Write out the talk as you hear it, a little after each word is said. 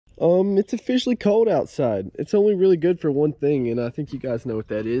It's officially cold outside. It's only really good for one thing, and I think you guys know what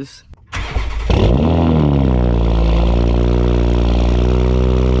that is.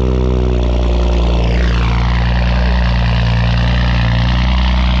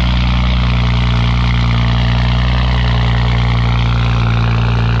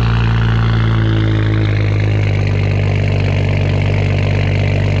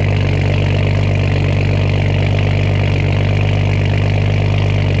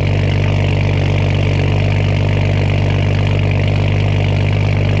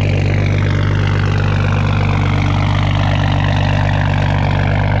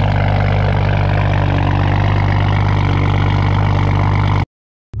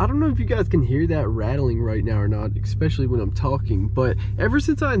 I don't know if you guys can hear that rattling right now or not, especially when I'm talking, but ever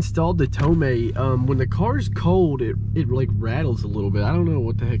since I installed the Tomei, when the car's cold, it like rattles a little bit. I don't know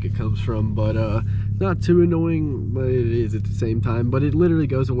what the heck it comes from, but it's not too annoying, but it is at the same time. But it literally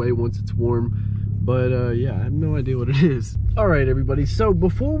goes away once it's warm. But yeah, I have no idea what it is. All right, everybody, so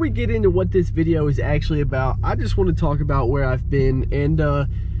before we get into what this video is actually about, I just want to talk about where I've been. And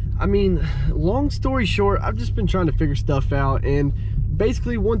I mean, long story short, I've just been trying to figure stuff out, and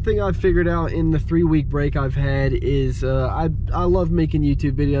basically one thing I've figured out in the 3-week break I've had is I love making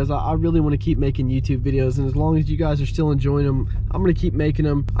YouTube videos. I really want to keep making YouTube videos, and as long as you guys are still enjoying them, I'm going to keep making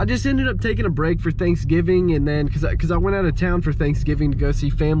them. I just ended up taking a break for Thanksgiving, and then because I went out of town for Thanksgiving to go see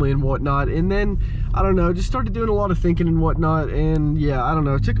family and whatnot, and then I don't know, just started doing a lot of thinking and whatnot, and yeah, I don't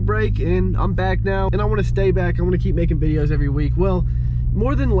know, took a break and I'm back now, and I want to stay back. I want to keep making videos every week. Well,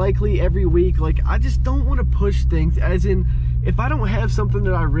 more than likely every week. Like, I just don't want to push things, as in, if I don't have something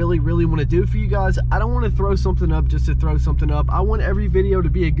that I really want to do for you guys, I don't want to throw something up just to throw something up. I want every video to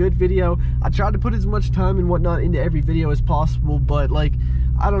be a good video. I try to put as much time and whatnot into every video as possible, but like,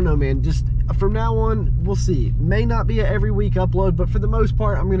 I don't know, man, just from now on, we'll see. May not be an every week upload, but for the most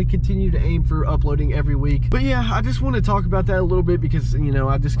part, I'm going to continue to aim for uploading every week. But yeah, I just want to talk about that a little bit because, you know,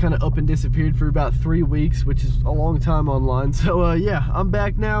 I just kind of up and disappeared for about 3 weeks, which is a long time online. So yeah, I'm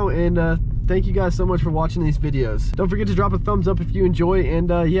back now, and thank you guys so much for watching these videos. Don't forget to drop a thumbs up if you enjoy,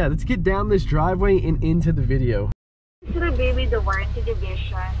 and yeah, let's get down this driveway and into the video. To review with the warranty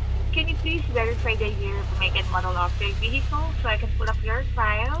division, can you please verify the year, make, and model of your vehicle so I can pull up your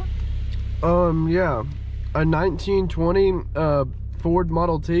file? Yeah, a 1920 Ford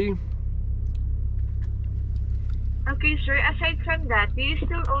Model T. Okay, sir. Aside from that, do you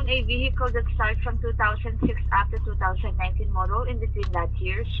still own a vehicle that starts from 2006 up to 2019 model in between that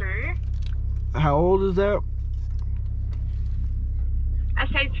year, sir? How old is that?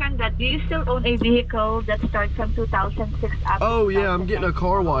 Aside from that, do you still own a vehicle that starts from 2006 up to Oh yeah, I'm getting a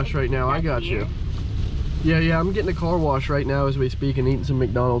car wash right now. I got you. Yeah, I'm getting a car wash right now as we speak and eating some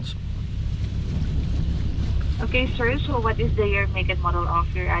McDonald's. Okay, sir. So what is the year, make, and model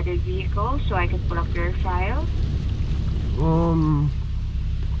of your other vehicle so I can pull up your file?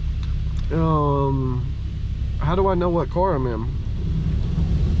 How do I know what car I'm in?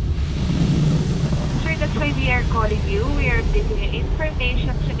 Sir, that's why we are calling you. We are updating your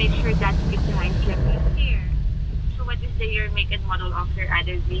information to make sure that it behind your name here. So what is the year, make, and model of your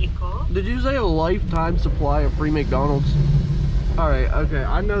other vehicle? Did you say a lifetime supply of free McDonald's? Alright, okay,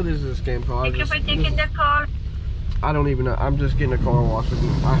 I know this is a scam call. Thank you for taking the call. I don't even know. I'm just getting a car wash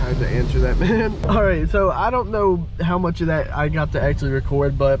and I had to answer that, man. Alright, so I don't know how much of that I got to actually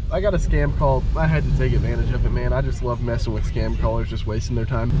record, but I got a scam call. I had to take advantage of it, man. I just love messing with scam callers, just wasting their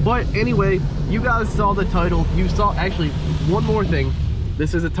time. But anyway, you guys saw the title. You saw, actually, one more thing.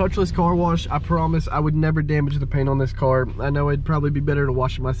 This is a touchless car wash. I promise I would never damage the paint on this car. I know it'd probably be better to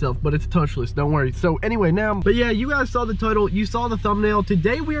wash it myself, but it's touchless, don't worry. So anyway, now, but yeah, you guys saw the title, you saw the thumbnail.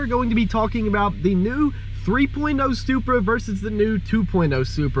 Today we are going to be talking about the new 3.0 Supra versus the new 2.0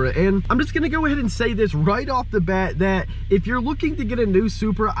 Supra, and I'm just gonna go ahead and say this right off the bat that if you're looking to get a new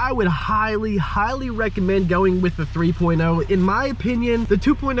Supra, I would highly recommend going with the 3.0. In my opinion, the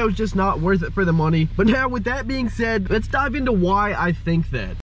 2.0 is just not worth it for the money. But now, with that being said, let's dive into why I think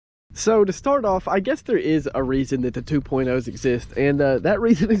that. So to start off, I guess there is a reason that the 2.0s exist, and that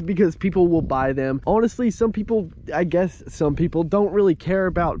reason is because people will buy them. Honestly, some people don't really care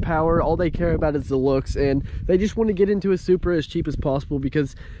about power. All they care about is the looks, and they just want to get into a Supra as cheap as possible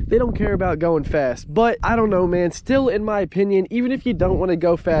because they don't care about going fast. But I don't know, man, still in my opinion, even if you don't want to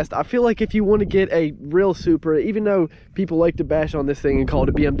go fast, I feel like if you want to get a real Supra, even though people like to bash on this thing and call it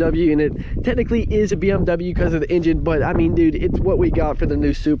a BMW, and it technically is a BMW because of the engine, but I mean, dude, it's what we got for the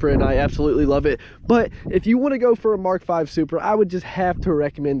new Supra, and and I absolutely love it. But if you want to go for a Mark 5 Supra, I would just have to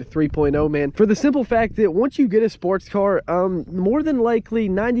recommend the 3.0, man, for the simple fact that once you get a sports car, more than likely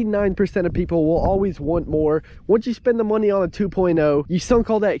 99% of people will always want more. Once you spend the money on a 2.0, you sunk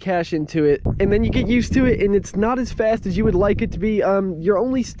all that cash into it, and then you get used to it, and it's not as fast as you would like it to be. Your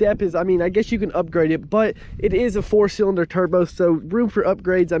only step is, I mean, I guess you can upgrade it, but it is a 4-cylinder turbo, so room for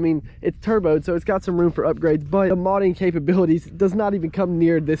upgrades. I mean, it's turboed, so it's got some room for upgrades, but the modding capabilities does not even come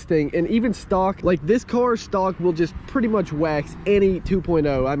near this thing. And even stock, like this car stock will just pretty much wax any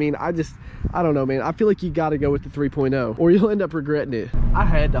 2.0. I mean, I don't know, man. I feel like you got to go with the 3.0 or you'll end up regretting it. I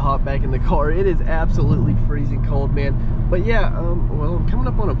had to hop back in the car. It is absolutely freezing cold, man. But yeah, well, I'm coming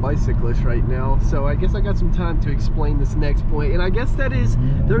up on a bicyclist right now, so I guess I got some time to explain this next point. And I guess that is,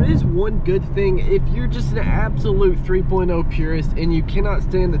 there is one good thing. If you're just an absolute 3.0 purist and you cannot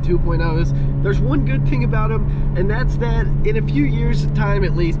stand the 2.0s, there's one good thing about them, and that's that in a few years' time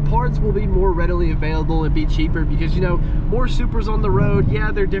at least, parts will be more readily available and be cheaper because, you know, more Supras on the road.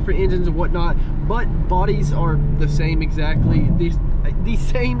 Yeah, they're different engines and whatnot, but bodies are the same exactly. The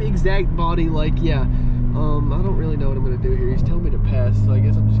same exact body, like, yeah. I don't really know what I'm gonna do here. He's telling me to pass, so I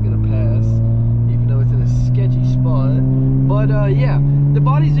guess I'm just gonna pass, even though it's in a sketchy spot. But yeah, the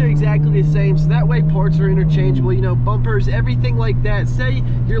bodies are exactly the same, so that way parts are interchangeable, you know, bumpers, everything like that. Say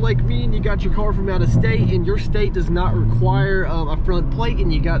you're like me and you got your car from out of state and your state does not require a front plate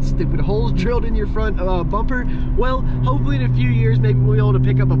and you got stupid holes drilled in your front bumper. Well, hopefully in a few years, maybe we'll be able to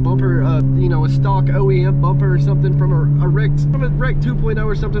pick up a bumper, you know, a stock OEM bumper or something from a Rec 2.0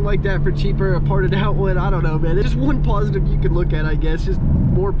 or something like that for cheaper, a parted out one. I don't know, man. It's just one positive you can look at, I guess. Just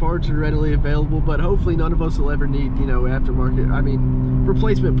more parts are readily available, but hopefully none of us will ever need, you know, aftermarket, I mean,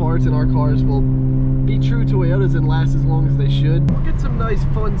 replacement parts, and our cars will be true Toyotas and last as long as they should. We'll get some nice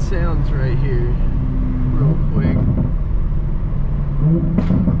fun sounds right here real quick.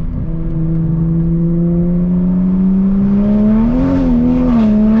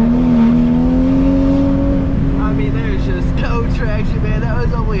 I mean, there's just no traction, man. That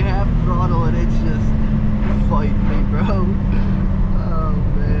was only half throttle and it's just fighting me, bro.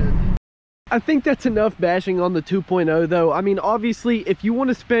 I think that's enough bashing on the 2.0 though. I mean, obviously, if you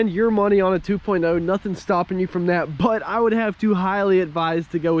want to spend your money on a 2.0, nothing's stopping you from that, but I would have to highly advise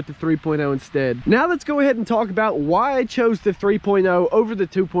to go with the 3.0 instead. Now let's go ahead and talk about why I chose the 3.0 over the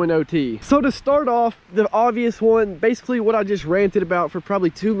 2.0T. So to start off, the obvious one, basically what I just ranted about for probably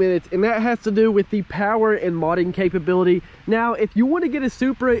 2 minutes, and that has to do with the power and modding capability. Now, if you want to get a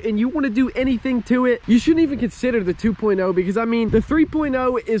Supra and you want to do anything to it, you shouldn't even consider the 2.0 because, I mean, the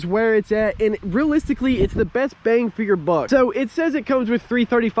 3.0 is where it's at, and realistically, it's the best bang for your buck. So it says it comes with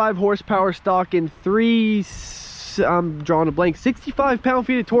 335 horsepower stock and I'm drawing a blank, 65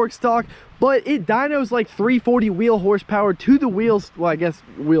 pound-feet of torque stock, but it dynos like 340 wheel horsepower to the wheels, well, I guess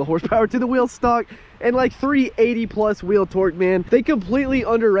wheel horsepower to the wheel stock, and like 380 plus wheel torque, man. They completely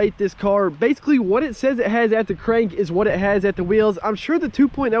underrate this car. Basically, what it says it has at the crank is what it has at the wheels. I'm sure the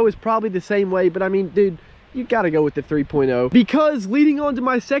 2.0 is probably the same way, but I mean, dude, you gotta go with the 3.0. Because leading on to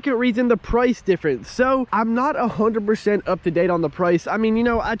my second reason, the price difference. So I'm not 100% up to date on the price. I mean, you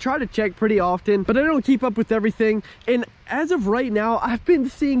know, I try to check pretty often, but I don't keep up with everything. And as of right now, I've been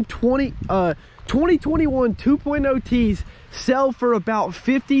seeing 2021 2.0Ts sell for about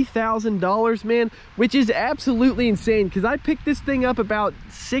 $50,000, man, which is absolutely insane because I picked this thing up about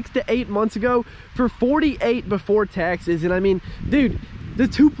 6 to 8 months ago for $48,000 before taxes. And I mean, dude, the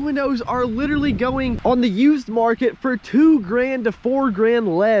 2.0s are literally going on the used market for $2,000 to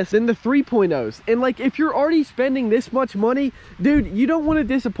 $4,000 less than the 3.0s. And like, if you're already spending this much money, dude, you don't want to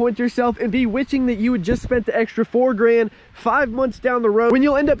disappoint yourself and be wishing that you had just spent the extra $4,000 5 months down the road when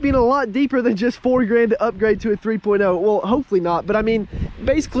you'll end up being a lot deeper than just $4,000 to upgrade to a 3.0. Well, hopefully not, but I mean,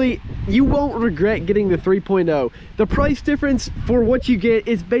 basically, you won't regret getting the 3.0. The price difference for what you get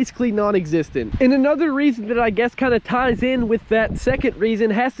is basically non-existent. And another reason that I guess kind of ties in with that second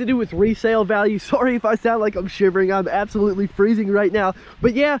reason has to do with resale value. Sorry if I sound like I'm shivering. I'm absolutely freezing right now.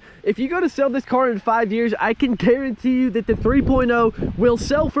 But yeah, if you go to sell this car in 5 years, I can guarantee you that the 3.0 will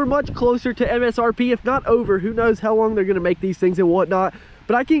sell for much closer to MSRP, if not over. Who knows how long they're going to make these things and whatnot.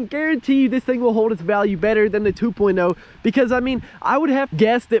 But I can guarantee you this thing will hold its value better than the 2.0 because, I mean, I would have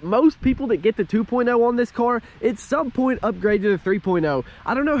guessed that most people that get the 2.0 on this car at some point upgrade to the 3.0.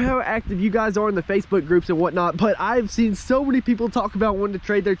 I don't know how active you guys are in the Facebook groups and whatnot, but I've seen so many people talk about wanting to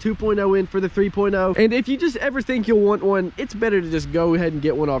trade their 2.0 in for the 3.0. And if you just ever think you'll want one, it's better to just go ahead and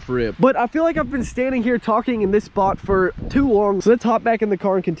get one off rip. But I feel like I've been standing here talking in this spot for too long, so let's hop back in the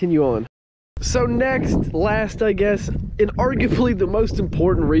car and continue on. So next, last, I guess, and arguably the most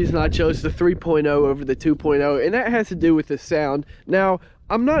important reason I chose the 3.0 over the 2.0, and that has to do with the sound. Now,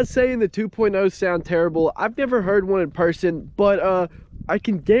 I'm not saying the 2.0s sound terrible. I've never heard one in person, but I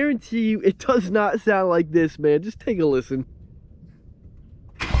can guarantee you it does not sound like this, man. Just take a listen.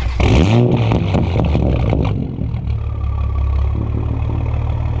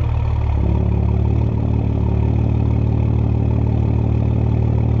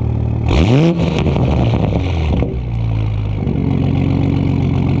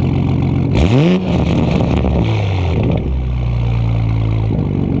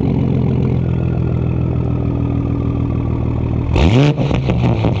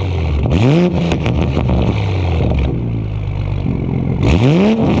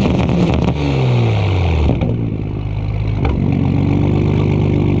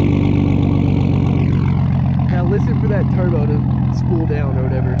 Now listen for that turbo to spool down or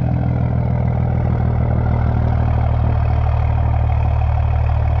whatever.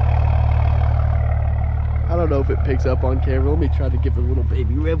 I don't know if it picks up on camera. Let me try to give it a little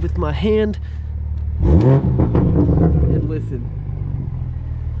baby rev with my hand. And listen.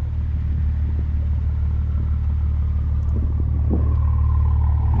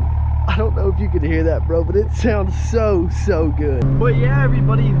 I don't know if you can hear that, bro, but it sounds so good. But yeah,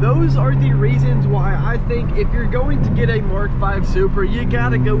 everybody, those are the reasons why I think if you're going to get a Mark 5 Supra, you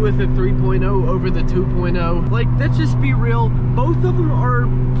gotta go with a 3.0 over the 2.0. Like, let's just be real, both of them are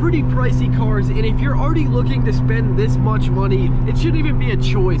pretty pricey cars, and if you're already looking to spend this much money, it shouldn't even be a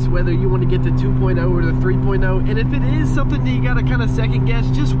choice whether you want to get the 2.0 or the 3.0. And if it is something that you gotta kind of second guess,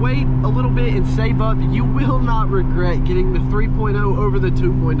 just wait a little bit and save up. You will not regret getting the 3.0 over the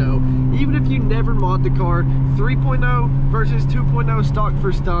 2.0. Even if you never mod the car, 3.0 versus 2.0 stock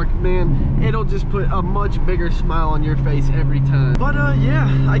for stock, man, it'll just put a much bigger smile on your face every time. But yeah,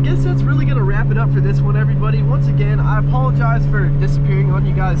 I guess that's really gonna wrap it up for this one, everybody. Once again, I apologize for disappearing on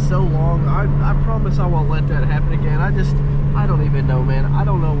you guys so long. I promise I won't let that happen again. I don't even know, man. I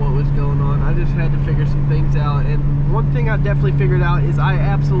don't know what was going on. I just had to figure some things out, and one thing I definitely figured out is I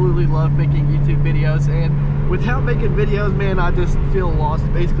absolutely love making YouTube videos, and without making videos, man, I just feel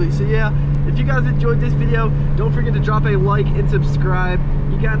lost, basically. So yeah, if you guys enjoyed this video, don't forget to drop a like and subscribe.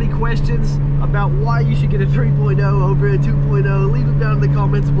 You got any questions about why you should get a 3.0 over a 2.0, leave them down in the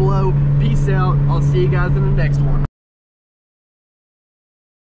comments below. Peace out. I'll see you guys in the next one.